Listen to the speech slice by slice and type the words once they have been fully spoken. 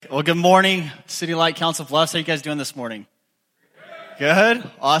Well, good morning, City Light Council Bluffs. How are you guys doing this morning? Good?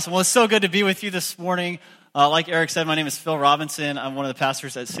 Awesome. Well, it's so good to be with you this morning. Like Eric said, my name is Phil Robinson. I'm one of the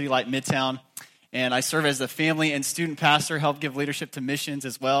pastors at City Light Midtown, and I serve as the family and student pastor, help give leadership to missions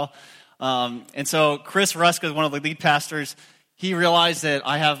as well. And so Chris Ruska is one of the lead pastors. He realized that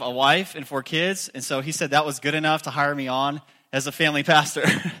I have a wife and 4 kids, and so he said that was good enough to hire me on as a family pastor.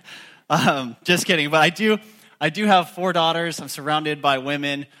 Just kidding, but I do have 4 daughters. I'm surrounded by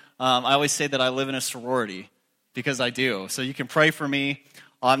women. I always say that I live in a sorority because I do. So you can pray for me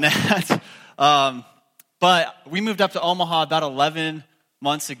on that. But we moved up to Omaha about 11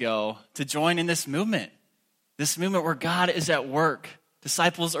 months ago to join in this movement where God is at work.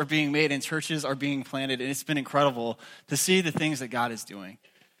 Disciples are being made and churches are being planted. And it's been incredible to see the things that God is doing.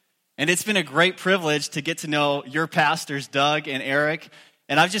 And it's been a great privilege to get to know your pastors, Doug and Eric.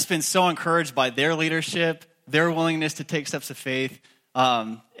 And I've just been so encouraged by their leadership, their willingness to take steps of faith,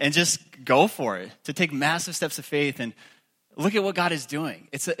 and just go for it, to take massive steps of faith and look at what God is doing.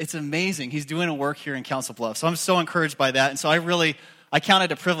 It's amazing. He's doing a work here in Council Bluffs. So I'm so encouraged by that. And so I count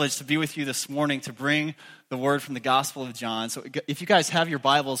it a privilege to be with you this morning to bring the word from the Gospel of John. So if you guys have your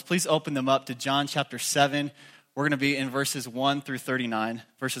Bibles, please open them up to John chapter 7. We're going to be in verses 1 through 39.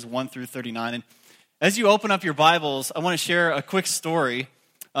 And as you open up your Bibles, I want to share a quick story.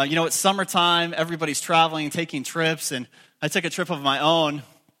 It's summertime, everybody's traveling, taking trips, and I took a trip of my own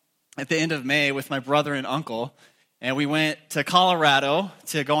at the end of May with my brother and uncle, and we went to Colorado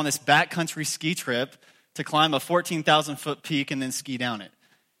to go on this backcountry ski trip to climb a 14,000-foot peak and then ski down it.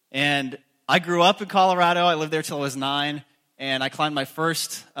 And I grew up in Colorado. I lived there till I was 9, and I climbed my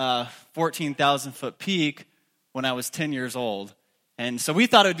first 14,000-foot peak when I was 10 years old. And so we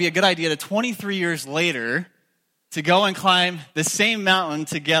thought it would be a good idea to 23 years later to go and climb the same mountain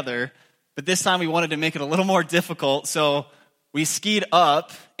together, but this time we wanted to make it a little more difficult, so we skied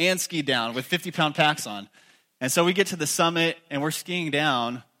up and skied down with 50-pound packs on. And so we get to the summit, and we're skiing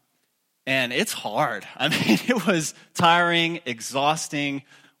down, and it's hard. I mean, it was tiring, exhausting.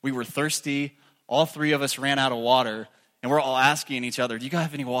 We were thirsty. All 3 of us ran out of water, and we're all asking each other, do you guys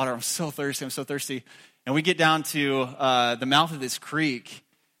have any water? I'm so thirsty. And we get down to the mouth of this creek,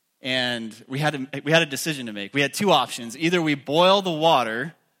 and we had a decision to make. We had 2 options. Either we boil the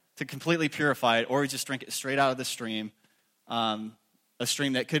water to completely purify it, or we just drink it straight out of the stream, a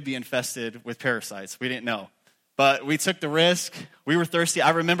stream that could be infested with parasites. We didn't know. But we took the risk. We were thirsty. I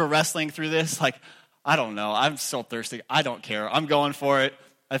remember wrestling through this, I don't know. I'm so thirsty. I don't care. I'm going for it.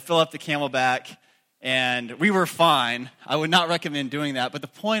 I fill up the Camelback, and we were fine. I would not recommend doing that. But the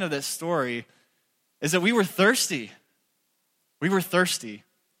point of this story is that we were thirsty. We were thirsty.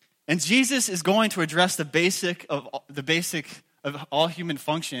 And Jesus is going to address the basic of all human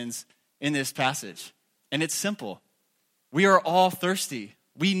functions in this passage. And it's simple. We are all thirsty.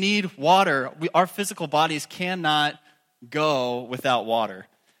 We need water. Our physical bodies cannot go without water.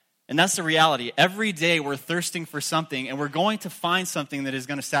 And that's the reality. Every day we're thirsting for something, and we're going to find something that is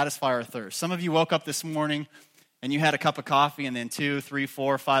going to satisfy our thirst. Some of you woke up this morning, and you had a cup of coffee, and then 2, 3,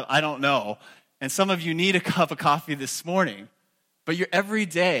 4, 5, I don't know. And some of you need a cup of coffee this morning. But every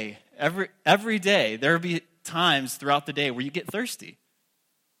day, there will be times throughout the day where you get thirsty.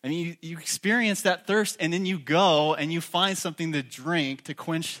 I mean, you experience that thirst, and then you go and you find something to drink to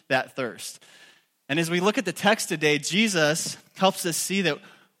quench that thirst. And as we look at the text today, Jesus helps us see that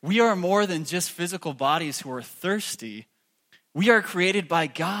we are more than just physical bodies who are thirsty. We are created by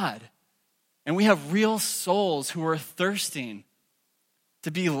God, and we have real souls who are thirsting to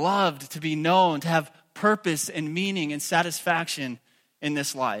be loved, to be known, to have purpose and meaning and satisfaction in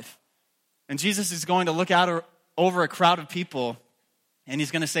this life. And Jesus is going to look out over a crowd of people, and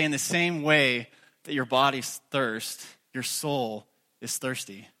he's going to say, in the same way that your body's thirst, your soul is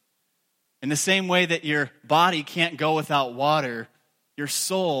thirsty. In the same way that your body can't go without water, your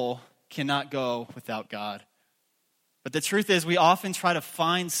soul cannot go without God. But the truth is, we often try to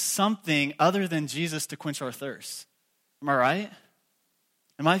find something other than Jesus to quench our thirst. Am I right?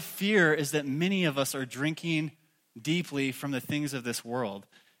 And my fear is that many of us are drinking deeply from the things of this world.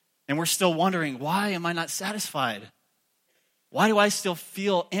 And we're still wondering, why am I not satisfied? Why do I still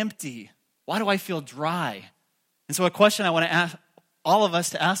feel empty? Why do I feel dry? And so a question I want to ask all of us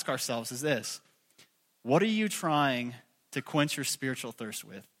to ask ourselves is this: what are you trying to quench your spiritual thirst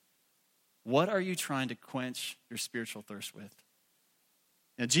with? What are you trying to quench your spiritual thirst with?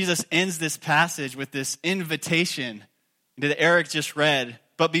 Now, Jesus ends this passage with this invitation that Eric just read.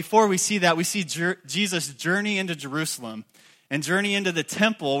 But before we see that, we see Jesus journey into Jerusalem and journey into the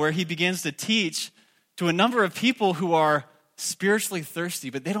temple, where he begins to teach to a number of people who are spiritually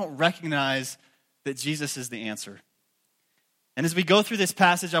thirsty, but they don't recognize that Jesus is the answer. And as we go through this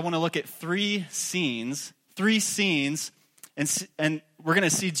passage, I want to look at three scenes, and we're going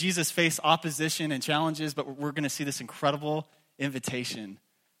to see Jesus face opposition and challenges, but we're going to see this incredible invitation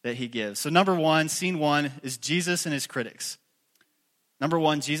that he gives. So number one, scene one, is Jesus and his critics. Number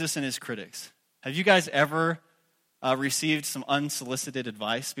one, Jesus and his critics. Have you guys ever received some unsolicited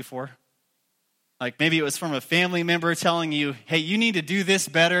advice before? Like maybe it was from a family member telling you, hey, you need to do this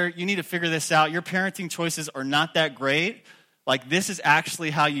better. You need to figure this out. Your parenting choices are not that great. Like this is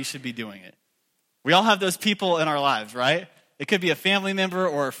actually how you should be doing it. We all have those people in our lives, right? It could be a family member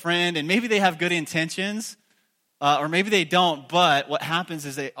or a friend, and maybe they have good intentions, or maybe they don't, but what happens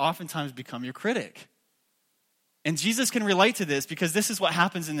is they oftentimes become your critic. And Jesus can relate to this because this is what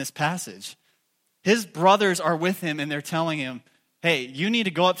happens in this passage. His brothers are with him, and they're telling him, hey, you need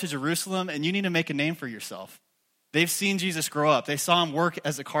to go up to Jerusalem and you need to make a name for yourself. They've seen Jesus grow up. They saw him work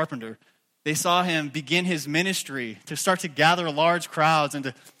as a carpenter. They saw him begin his ministry to start to gather large crowds and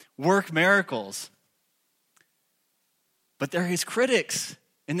to work miracles. But they're his critics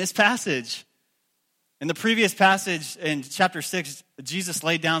in this passage. In the previous passage in chapter 6, Jesus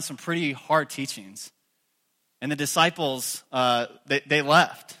laid down some pretty hard teachings. And the disciples, they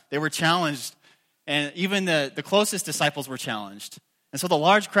left. They were challenged. And even the closest disciples were challenged. And so the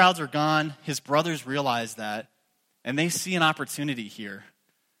large crowds are gone. His brothers realize that. And they see an opportunity here.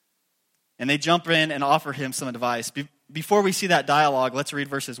 And they jump in and offer him some advice. Before we see that dialogue, let's read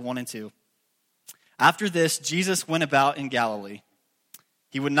verses 1 and 2. After this, Jesus went about in Galilee.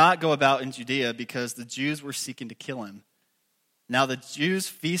 He would not go about in Judea because the Jews were seeking to kill him. Now the Jews'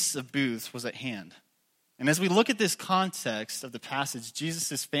 feast of booths was at hand. And as we look at this context of the passage,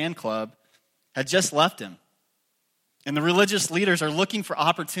 Jesus' fan club had just left him. And the religious leaders are looking for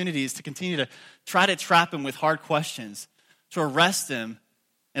opportunities to continue to try to trap him with hard questions, to arrest him,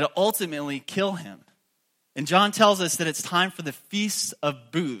 and to ultimately kill him. And John tells us that it's time for the Feast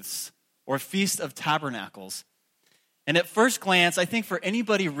of Booths, or Feast of Tabernacles. And at first glance, I think for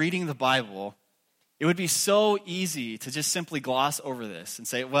anybody reading the Bible, it would be so easy to just simply gloss over this and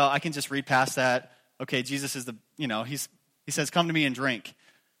say, well, I can just read past that. Okay, Jesus is he says, come to me and drink.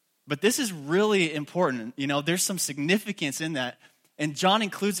 But this is really important. There's some significance in that. And John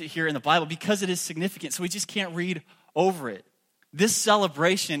includes it here in the Bible because it is significant. So we just can't read over it. This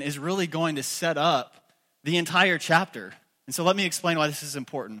celebration is really going to set up the entire chapter. And so let me explain why this is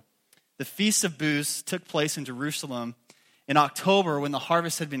important. The Feast of Booths took place in Jerusalem in October when the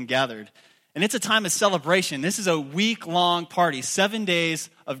harvest had been gathered. And it's a time of celebration. This is a week-long party, 7 days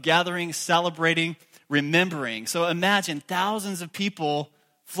of gathering, celebrating, remembering. So imagine thousands of people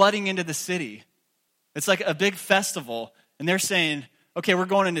flooding into the city. It's like a big festival. And they're saying, okay, we're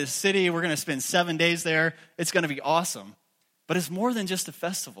going into the city. We're going to spend 7 days there. It's going to be awesome. But it's more than just a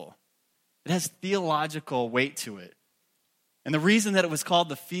festival. It has theological weight to it. And the reason that it was called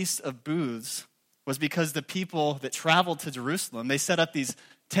the Feast of Booths was because the people that traveled to Jerusalem, they set up these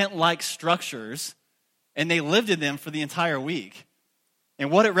tent-like structures, and they lived in them for the entire week.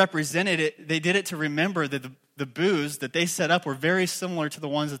 And what it represented, they did it to remember that the booths that they set up were very similar to the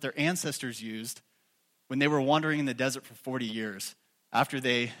ones that their ancestors used when they were wandering in the desert for 40 years after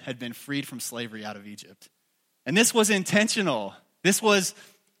they had been freed from slavery out of Egypt. And this was intentional. This was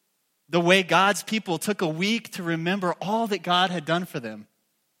the way God's people took a week to remember all that God had done for them.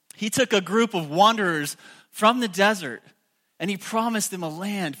 He took a group of wanderers from the desert, and he promised them a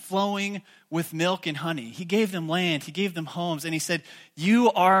land flowing with milk and honey. He gave them land, he gave them homes, and he said,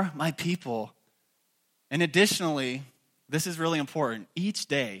 you are my people. And additionally, this is really important, each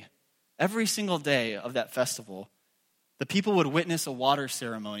day, every single day of that festival, the people would witness a water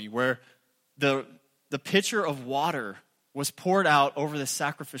ceremony where the pitcher of water was poured out over the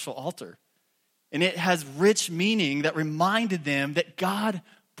sacrificial altar. And it has rich meaning that reminded them that God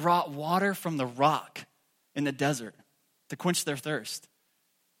brought water from the rock in the desert to quench their thirst.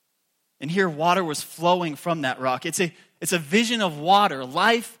 And here water was flowing from that rock. It's a vision of water,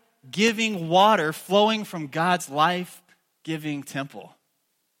 life-giving water flowing from God's life-giving temple.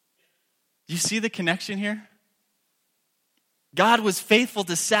 Do you see the connection here? God was faithful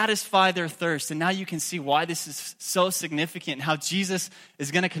to satisfy their thirst, and now you can see why this is so significant and how Jesus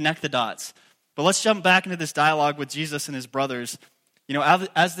is going to connect the dots. But let's jump back into this dialogue with Jesus and his brothers.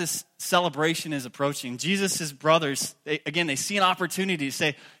 As this celebration is approaching, Jesus' brothers, they see an opportunity to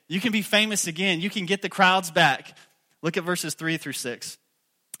say, you can be famous again. You can get the crowds back. Look at verses 3 through 6.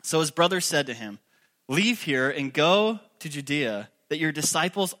 So his brothers said to him, leave here and go to Judea, that your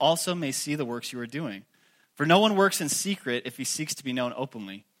disciples also may see the works you are doing. For no one works in secret if he seeks to be known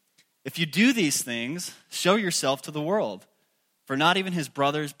openly. If you do these things, show yourself to the world. For not even his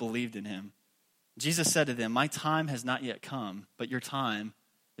brothers believed in him. Jesus said to them, "My time has not yet come, but your time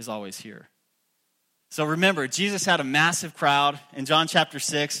is always here." So remember, Jesus had a massive crowd in John chapter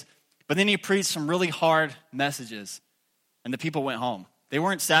 6, but then he preached some really hard messages, and the people went home. They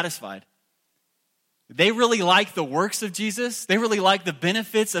weren't satisfied. They really liked the works of Jesus. They really liked the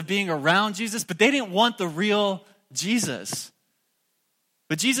benefits of being around Jesus, but they didn't want the real Jesus.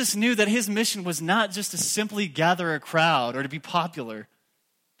 But Jesus knew that his mission was not just to simply gather a crowd or to be popular,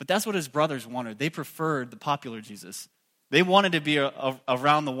 but that's what his brothers wanted. They preferred the popular Jesus. They wanted to be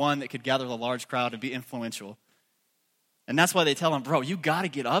around the one that could gather the large crowd and be influential. And that's why they tell him, "Bro, you got to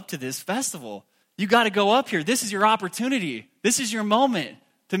get up to this festival. You got to go up here. This is your opportunity. This is your moment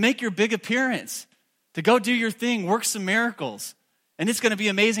to make your big appearance, to go do your thing, work some miracles. And it's going to be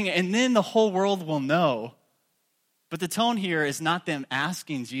amazing. And then the whole world will know." But the tone here is not them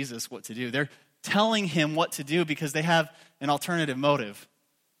asking Jesus what to do. They're telling him what to do because they have an alternative motive.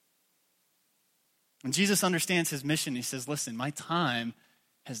 When Jesus understands his mission, he says, "Listen, my time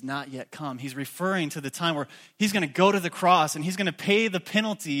has not yet come." He's referring to the time where he's going to go to the cross and he's going to pay the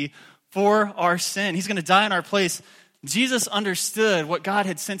penalty for our sin. He's going to die in our place. Jesus understood what God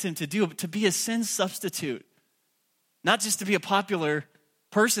had sent him to do, but to be a sin substitute, not just to be a popular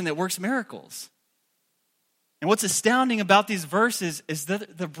person that works miracles. And what's astounding about these verses is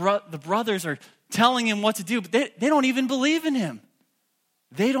that the brothers are telling him what to do, but they don't even believe in him.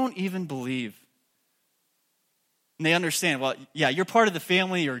 They don't even believe. And they understand, well, yeah, you're part of the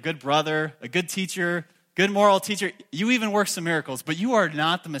family, you're a good brother, a good teacher, good moral teacher. You even work some miracles, but you are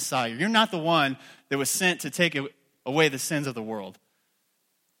not the Messiah. You're not the one that was sent to take away the sins of the world.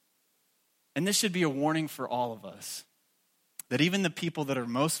 And this should be a warning for all of us, that even the people that are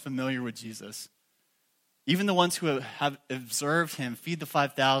most familiar with Jesus, even the ones who have observed him feed the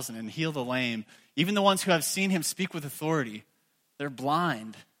 5,000 and heal the lame, even the ones who have seen him speak with authority, they're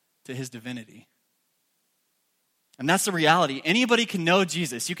blind to his divinity. And that's the reality. Anybody can know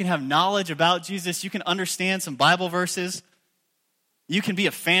Jesus. You can have knowledge about Jesus. You can understand some Bible verses. You can be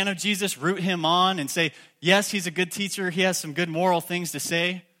a fan of Jesus, root him on, and say, yes, he's a good teacher. He has some good moral things to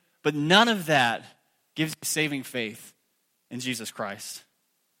say. But none of that gives you saving faith in Jesus Christ.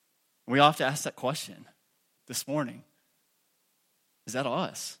 We all have to ask that question this morning. Is that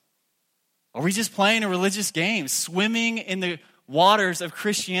us? Are we just playing a religious game, swimming in the waters of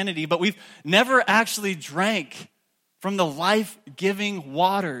Christianity, but we've never actually drank from the life-giving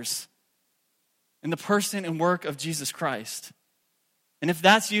waters in the person and work of Jesus Christ? And if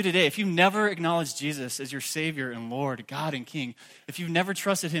that's you today, if you've never acknowledged Jesus as your Savior and Lord, God and King, if you've never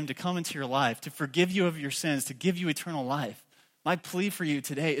trusted him to come into your life, to forgive you of your sins, to give you eternal life, my plea for you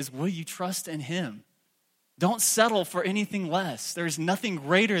today is, will you trust in him? Don't settle for anything less. There's nothing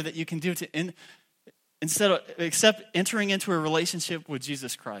greater that you can do except entering into a relationship with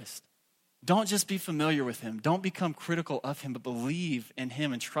Jesus Christ. Don't just be familiar with him. Don't become critical of him, but believe in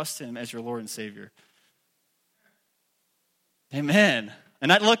him and trust him as your Lord and Savior. Amen.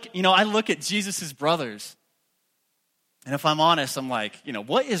 And I look at Jesus' brothers, and if I'm honest, I'm like,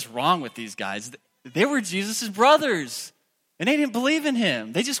 what is wrong with these guys? They were Jesus' brothers, and they didn't believe in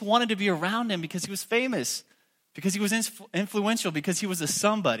him. They just wanted to be around him because he was famous, because he was influential, because he was a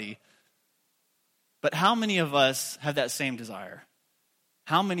somebody. But how many of us have that same desire?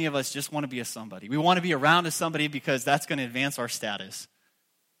 How many of us just want to be a somebody? We want to be around a somebody because that's going to advance our status.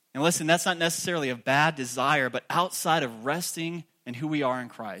 And listen, that's not necessarily a bad desire, but outside of resting in who we are in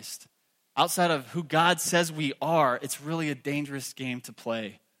Christ, outside of who God says we are, it's really a dangerous game to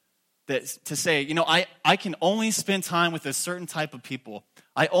play. To say, I can only spend time with a certain type of people.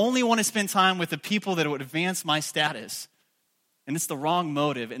 I only want to spend time with the people that would advance my status. And it's the wrong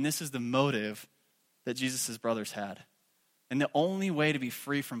motive, and this is the motive that Jesus' brothers had. And the only way to be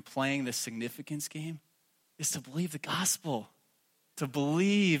free from playing this significance game is to believe the gospel, to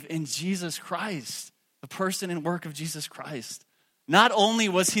believe in Jesus Christ, the person and work of Jesus Christ. Not only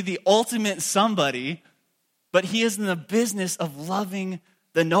was he the ultimate somebody, but he is in the business of loving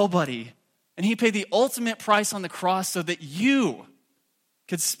the nobody. And he paid the ultimate price on the cross so that you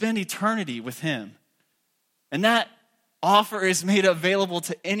could spend eternity with him. And that offer is made available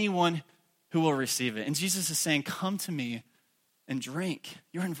to anyone who will receive it. And Jesus is saying, come to me and drink.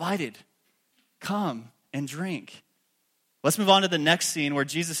 You're invited. Come and drink. Let's move on to the next scene where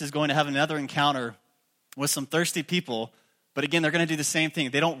Jesus is going to have another encounter with some thirsty people. But again, they're going to do the same thing.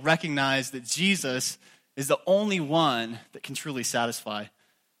 They don't recognize that Jesus is the only one that can truly satisfy.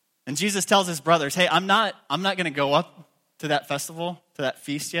 And Jesus tells his brothers, hey, I'm not going to go up to that festival, to that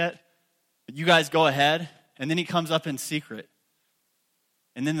feast yet. But you guys go ahead. And then he comes up in secret.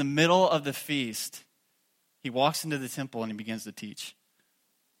 And in the middle of the feast, he walks into the temple and he begins to teach.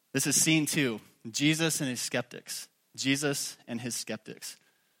 This is scene 2. Jesus and his skeptics. Jesus and his skeptics.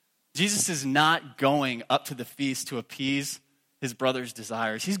 Jesus is not going up to the feast to appease his brother's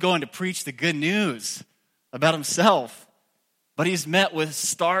desires. He's going to preach the good news about himself. But he's met with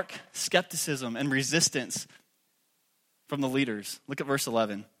stark skepticism and resistance from the leaders. Look at verse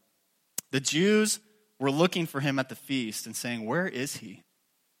 11. The Jews were looking for him at the feast and saying, "Where is he?"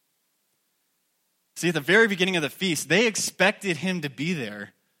 See, at the very beginning of the feast, they expected him to be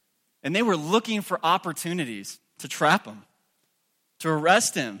there. And they were looking for opportunities to trap him, to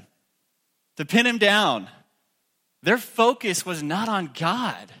arrest him, to pin him down. Their focus was not on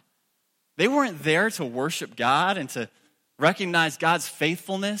God. They weren't there to worship God and to recognize God's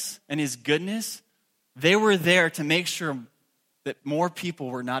faithfulness and his goodness. They were there to make sure that more people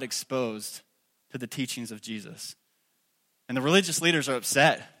were not exposed to the teachings of Jesus. And the religious leaders are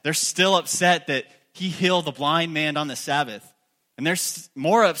upset. They're still upset that he healed the blind man on the Sabbath. And they're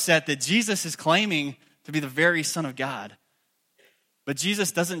more upset that Jesus is claiming to be the very Son of God. But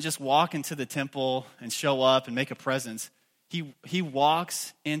Jesus doesn't just walk into the temple and show up and make a presence. He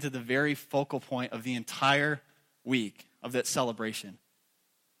walks into the very focal point of the entire week of that celebration.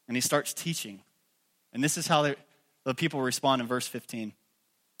 And he starts teaching. And this is how the people respond in verse 15.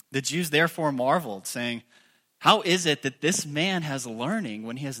 The Jews therefore marveled, saying, "How is it that this man has learning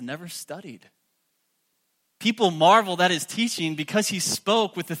when he has never studied?" People marveled at his teaching because he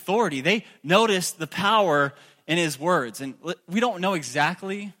spoke with authority. They noticed the power in his words. And we don't know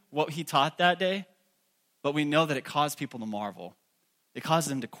exactly what he taught that day, but we know that it caused people to marvel. It caused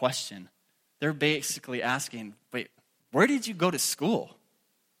them to question. They're basically asking, wait, where did you go to school?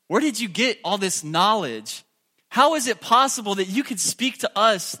 Where did you get all this knowledge? How is it possible that you could speak to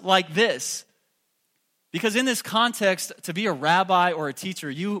us like this? Because in this context, to be a rabbi or a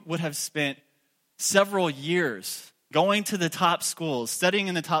teacher, you would have spent several years going to the top schools, studying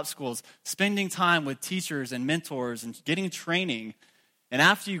in the top schools, spending time with teachers and mentors and getting training. And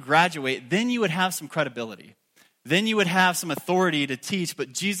after you graduate, then you would have some credibility. Then you would have some authority to teach.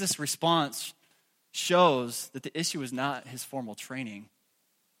 But Jesus' response shows that the issue is not his formal training,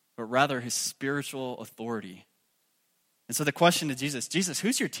 but rather his spiritual authority. And so the question to Jesus,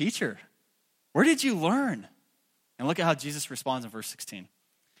 who's your teacher? Where did you learn? And look at how Jesus responds in verse 16.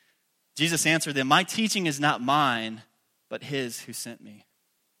 Jesus answered them, "My teaching is not mine, but his who sent me."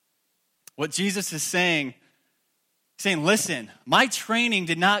 What Jesus is saying, listen, my training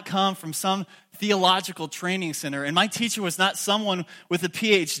did not come from some theological training center, and my teacher was not someone with a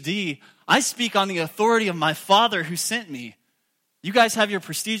PhD. I speak on the authority of my Father who sent me. You guys have your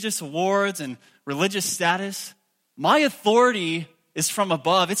prestigious awards and religious status. My authority is from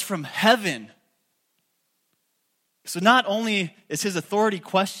above. It's from heaven. So not only is his authority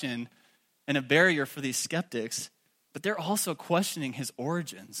questioned and a barrier for these skeptics, but they're also questioning his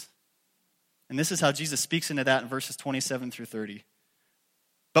origins. And this is how Jesus speaks into that in verses 27 through 30.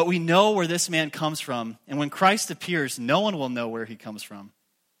 But we know where this man comes from, and when Christ appears, no one will know where he comes from.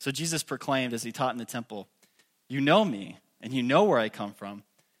 So Jesus proclaimed as he taught in the temple, "You know me, and you know where I come from,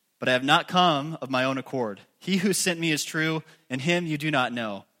 but I have not come of my own accord. He who sent me is true, and him you do not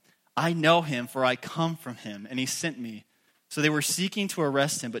know. I know him, for I come from him, and he sent me." So they were seeking to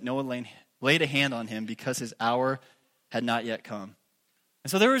arrest him, but no one laid a hand on him because his hour had not yet come. And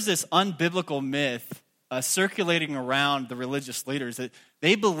so there was this unbiblical myth circulating around the religious leaders that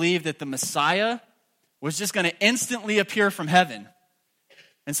they believed that the Messiah was just going to instantly appear from heaven.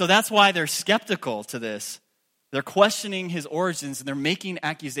 And so that's why they're skeptical to this. They're questioning his origins and they're making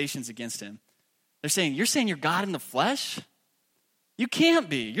accusations against him. They're saying, "You're saying you're God in the flesh? You can't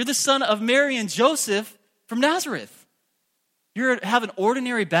be. You're the son of Mary and Joseph from Nazareth. You have an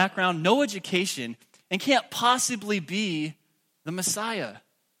ordinary background, no education, and can't possibly be the Messiah."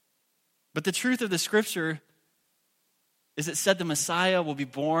 But the truth of the scripture is it said the Messiah will be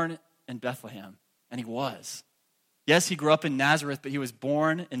born in Bethlehem, and he was. Yes, he grew up in Nazareth, but he was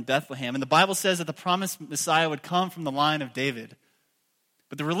born in Bethlehem. And the Bible says that the promised Messiah would come from the line of David.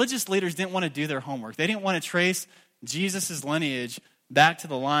 But the religious leaders didn't want to do their homework. They didn't want to trace Jesus' lineage back to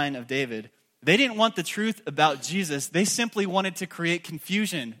the line of David. They didn't want the truth about Jesus. They simply wanted to create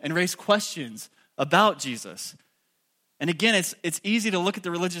confusion and raise questions about Jesus. And again, it's easy to look at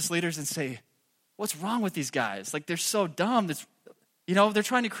the religious leaders and say, what's wrong with these guys? Like, they're so dumb. They're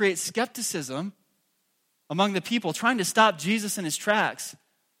trying to create skepticism among the people, trying to stop Jesus in his tracks.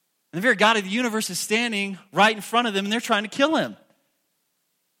 And the very God of the universe is standing right in front of them, and they're trying to kill him.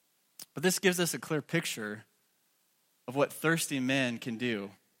 But this gives us a clear picture of what thirsty men can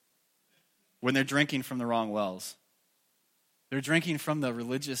do when they're drinking from the wrong wells. They're drinking from the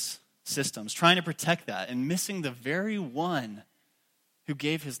religious systems, trying to protect that, and missing the very one who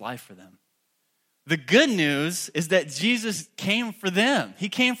gave his life for them. The good news is that Jesus came for them. He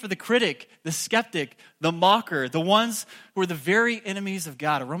came for the critic, the skeptic, the mocker, the ones who are the very enemies of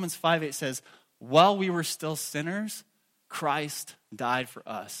God. Romans 5:8 says, while we were still sinners, Christ died for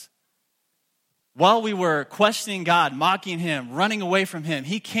us. While we were questioning God, mocking him, running away from him,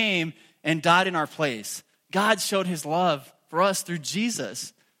 he came and died in our place. God showed his love for us through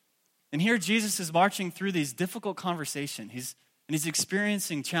Jesus. And here Jesus is marching through these difficult conversations. He's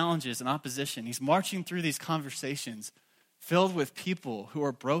experiencing challenges and opposition. He's marching through these conversations filled with people who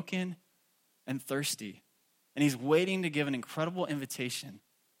are broken and thirsty. And he's waiting to give an incredible invitation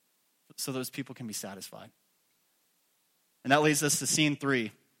so those people can be satisfied. And that leads us to scene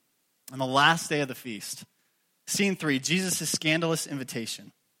 3. On the last day of the feast. Scene 3, Jesus' scandalous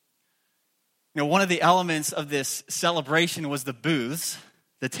invitation. One of the elements of this celebration was the booths,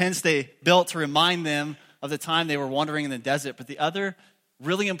 the tents they built to remind them of the time they were wandering in the desert. But the other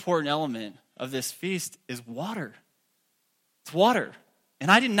really important element of this feast is water. It's water. And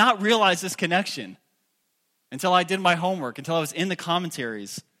I did not realize this connection until I did my homework, until I was in the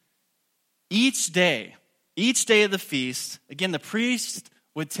commentaries. Each day of the feast, again, the priest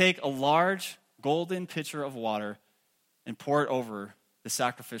would take a large golden pitcher of water and pour it over the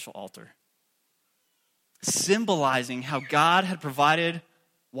sacrificial altar, symbolizing how God had provided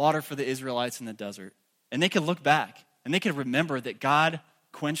water for the Israelites in the desert. And they could look back and they could remember that God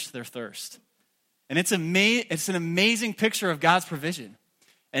quenched their thirst. And it's an amazing picture of God's provision.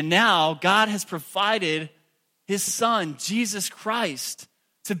 And now God has provided his son, Jesus Christ,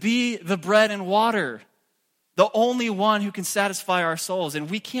 to be the bread and water, the only one who can satisfy our souls. And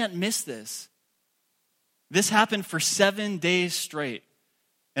we can't miss this. This happened for 7 days straight.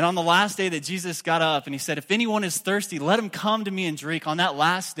 And on the last day that Jesus got up and he said, if anyone is thirsty, let him come to me and drink. On that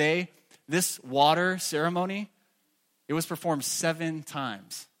last day, this water ceremony, it was performed 7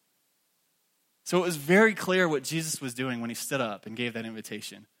 times. So it was very clear what Jesus was doing when he stood up and gave that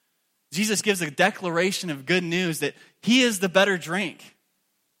invitation. Jesus gives a declaration of good news that he is the better drink.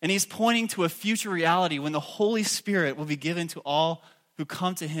 And he's pointing to a future reality when the Holy Spirit will be given to all who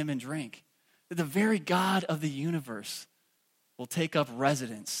come to him and drink. That the very God of the universe will take up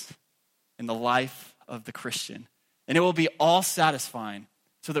residence in the life of the Christian. And it will be all satisfying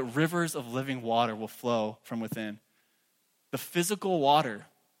so that rivers of living water will flow from within. The physical water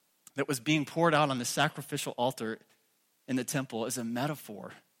that was being poured out on the sacrificial altar in the temple is a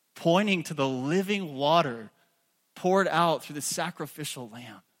metaphor pointing to the living water poured out through the sacrificial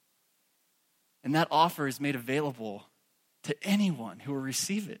lamb. And that offer is made available to anyone who will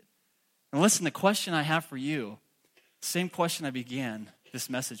receive it. And listen, the question I have for you, same question I began this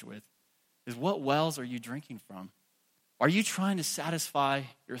message with, is what wells are you drinking from? Are you trying to satisfy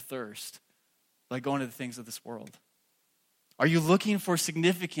your thirst by going to the things of this world? Are you looking for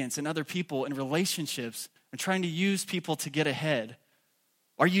significance in other people, in relationships, and trying to use people to get ahead?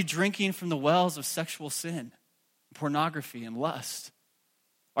 Are you drinking from the wells of sexual sin, pornography, and lust?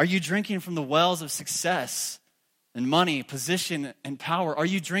 Are you drinking from the wells of success and money, position, and power? Are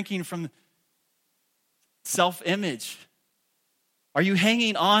you drinking from self-image? Are you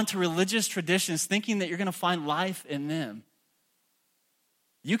hanging on to religious traditions thinking that you're going to find life in them?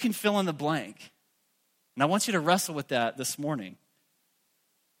 You can fill in the blank. And I want you to wrestle with that this morning.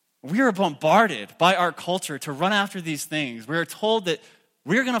 We are bombarded by our culture to run after these things. We are told that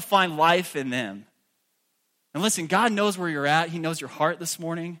we're going to find life in them. And listen, God knows where you're at. He knows your heart this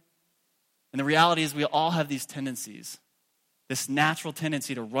morning. And the reality is we all have these tendencies, this natural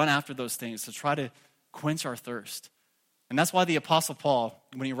tendency to run after those things, to try to quench our thirst. And that's why the Apostle Paul,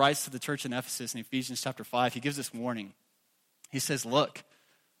 when he writes to the church in Ephesus in Ephesians chapter 5, he gives this warning. He says, look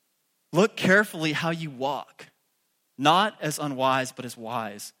carefully how you walk, not as unwise, but as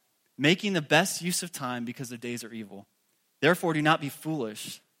wise, making the best use of time because the days are evil. Therefore, do not be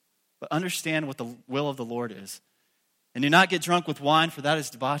foolish, but understand what the will of the Lord is. And do not get drunk with wine, for that is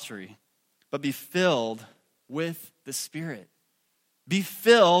debauchery, but be filled with the Spirit. Be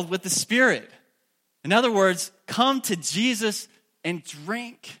filled with the Spirit. In other words, come to Jesus and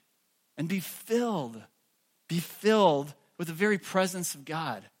drink and be filled. Be filled with the very presence of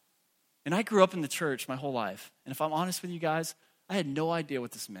God. And I grew up in the church my whole life. And if I'm honest with you guys, I had no idea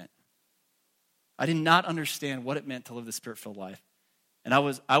what this meant. I did not understand what it meant to live the Spirit-filled life. And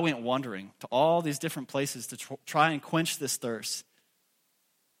I went wandering to all these different places to try and quench this thirst.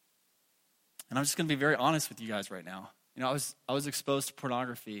 And I'm just going to be very honest with you guys right now. You know, I was exposed to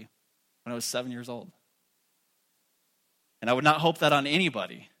pornography when I was 7 years old. And I would not hope that on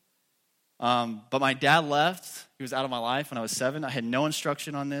anybody. But my dad left. He was out of my life when I was 7. I had no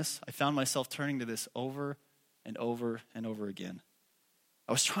instruction on this. I found myself turning to this over and over and over again.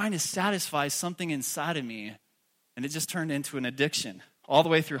 I was trying to satisfy something inside of me, and it just turned into an addiction all the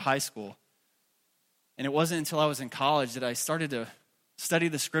way through high school. And it wasn't until I was in college that I started to study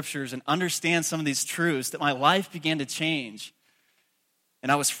the scriptures and understand some of these truths that my life began to change,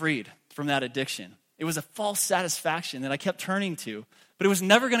 and I was freed from that addiction. It was a false satisfaction that I kept turning to, but it was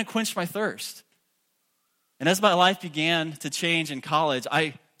never going to quench my thirst. And as my life began to change in college,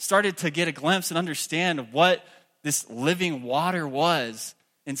 I started to get a glimpse and understand what this living water was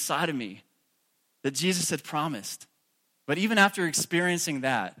inside of me that Jesus had promised. But even after experiencing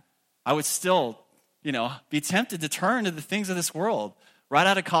that, I would still, be tempted to turn to the things of this world. Right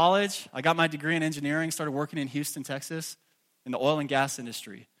out of college, I got my degree in engineering, started working in Houston, Texas, in the oil and gas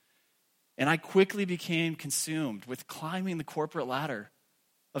industry. And I quickly became consumed with climbing the corporate ladder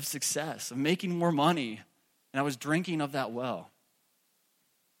of success, of making more money, and I was drinking of that well.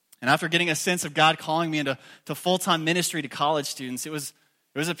 And after getting a sense of God calling me into full-time ministry to college students, it was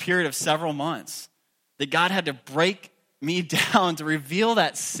a period of several months that God had to break me down to reveal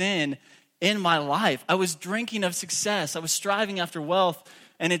that sin in my life. I was drinking of success. I was striving after wealth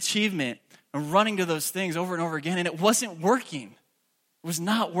and achievement and running to those things over and over again, and it wasn't working. It was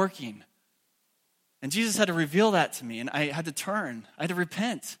not working. And Jesus had to reveal that to me, and I had to turn. I had to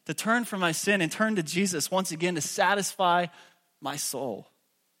repent, to turn from my sin and turn to Jesus once again to satisfy my soul.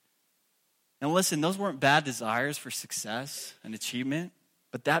 And listen, those weren't bad desires for success and achievement,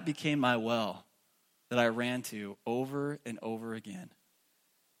 but that became my well that I ran to over and over again.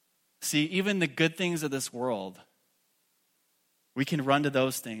 See, even the good things of this world, we can run to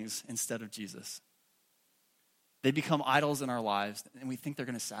those things instead of Jesus. They become idols in our lives, and we think they're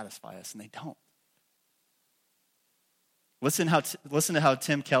going to satisfy us, and they don't. Listen to how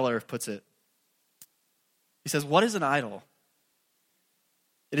Tim Keller puts it. He says, "What is an idol?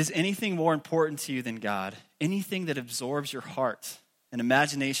 It is anything more important to you than God, anything that absorbs your heart and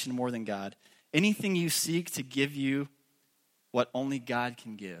imagination more than God, anything you seek to give you what only God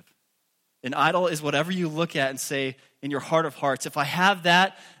can give. An idol is whatever you look at and say in your heart of hearts, if I have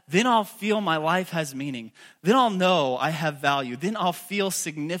that, then I'll feel my life has meaning. Then I'll know I have value. Then I'll feel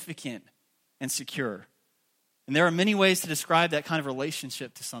significant and secure." And there are many ways to describe that kind of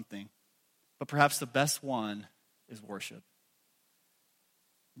relationship to something, but perhaps the best one is worship.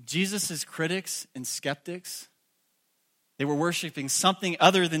 Jesus' critics and skeptics, they were worshiping something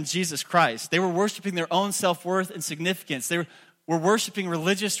other than Jesus Christ. They were worshiping their own self-worth and significance. They were worshiping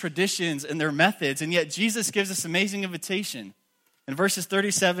religious traditions and their methods, and yet Jesus gives this amazing invitation. In verses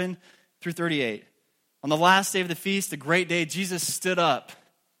 37 through 38, on the last day of the feast, the great day, Jesus stood up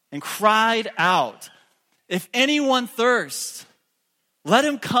and cried out, "If anyone thirsts, let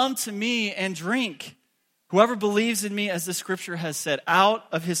him come to me and drink. Whoever believes in me, as the scripture has said, out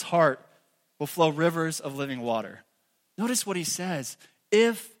of his heart will flow rivers of living water." Notice what he says.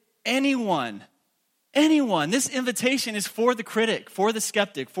 If anyone, this invitation is for the critic, for the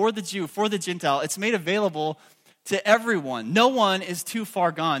skeptic, for the Jew, for the Gentile. It's made available to everyone. No one is too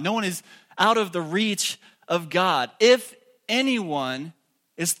far gone. No one is out of the reach of God. If anyone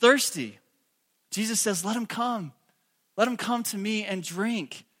is thirsty, Jesus says, let him come. Let him come to me and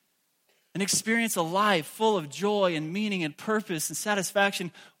drink and experience a life full of joy and meaning and purpose and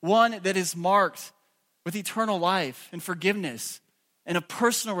satisfaction, one that is marked with eternal life and forgiveness and a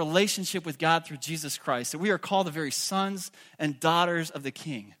personal relationship with God through Jesus Christ, that we are called the very sons and daughters of the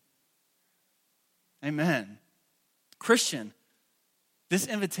King. Amen. Christian, this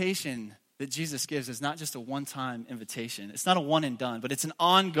invitation that Jesus gives is not just a one-time invitation. It's not a one and done, but it's an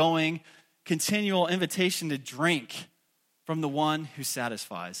ongoing, continual invitation to drink from the one who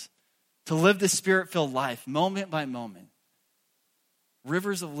satisfies, to live this Spirit-filled life moment by moment.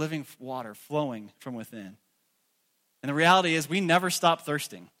 Rivers of living water flowing from within. And the reality is we never stop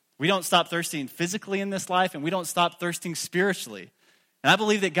thirsting. We don't stop thirsting physically in this life, and we don't stop thirsting spiritually. And I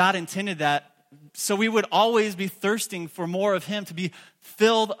believe that God intended that so we would always be thirsting for more of Him, to be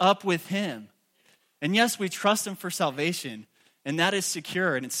filled up with Him. And yes, we trust Him for salvation, and that is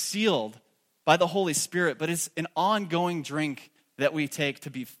secure, and it's sealed by the Holy Spirit, but it's an ongoing drink that we take to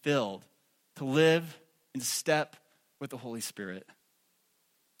be filled, to live in step with the Holy Spirit.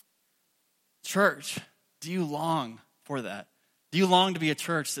 Church, do you long for that? Do you long to be a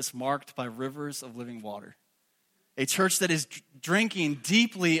church that's marked by rivers of living water? A church that is drinking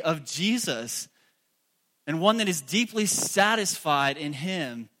deeply of Jesus, and one that is deeply satisfied in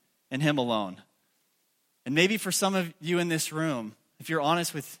Him and Him alone. And maybe for some of you in this room, if you're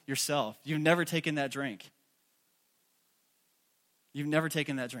honest with yourself, you've never taken that drink. You've never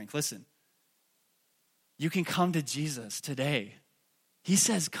taken that drink. Listen, you can come to Jesus today. He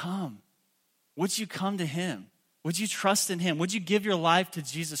says, come. Would you come to Him? Would you trust in him? Would you give your life to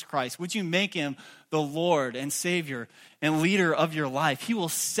Jesus Christ? Would you make him the Lord and Savior and leader of your life? He will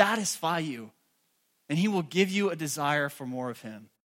satisfy you, and he will give you a desire for more of him.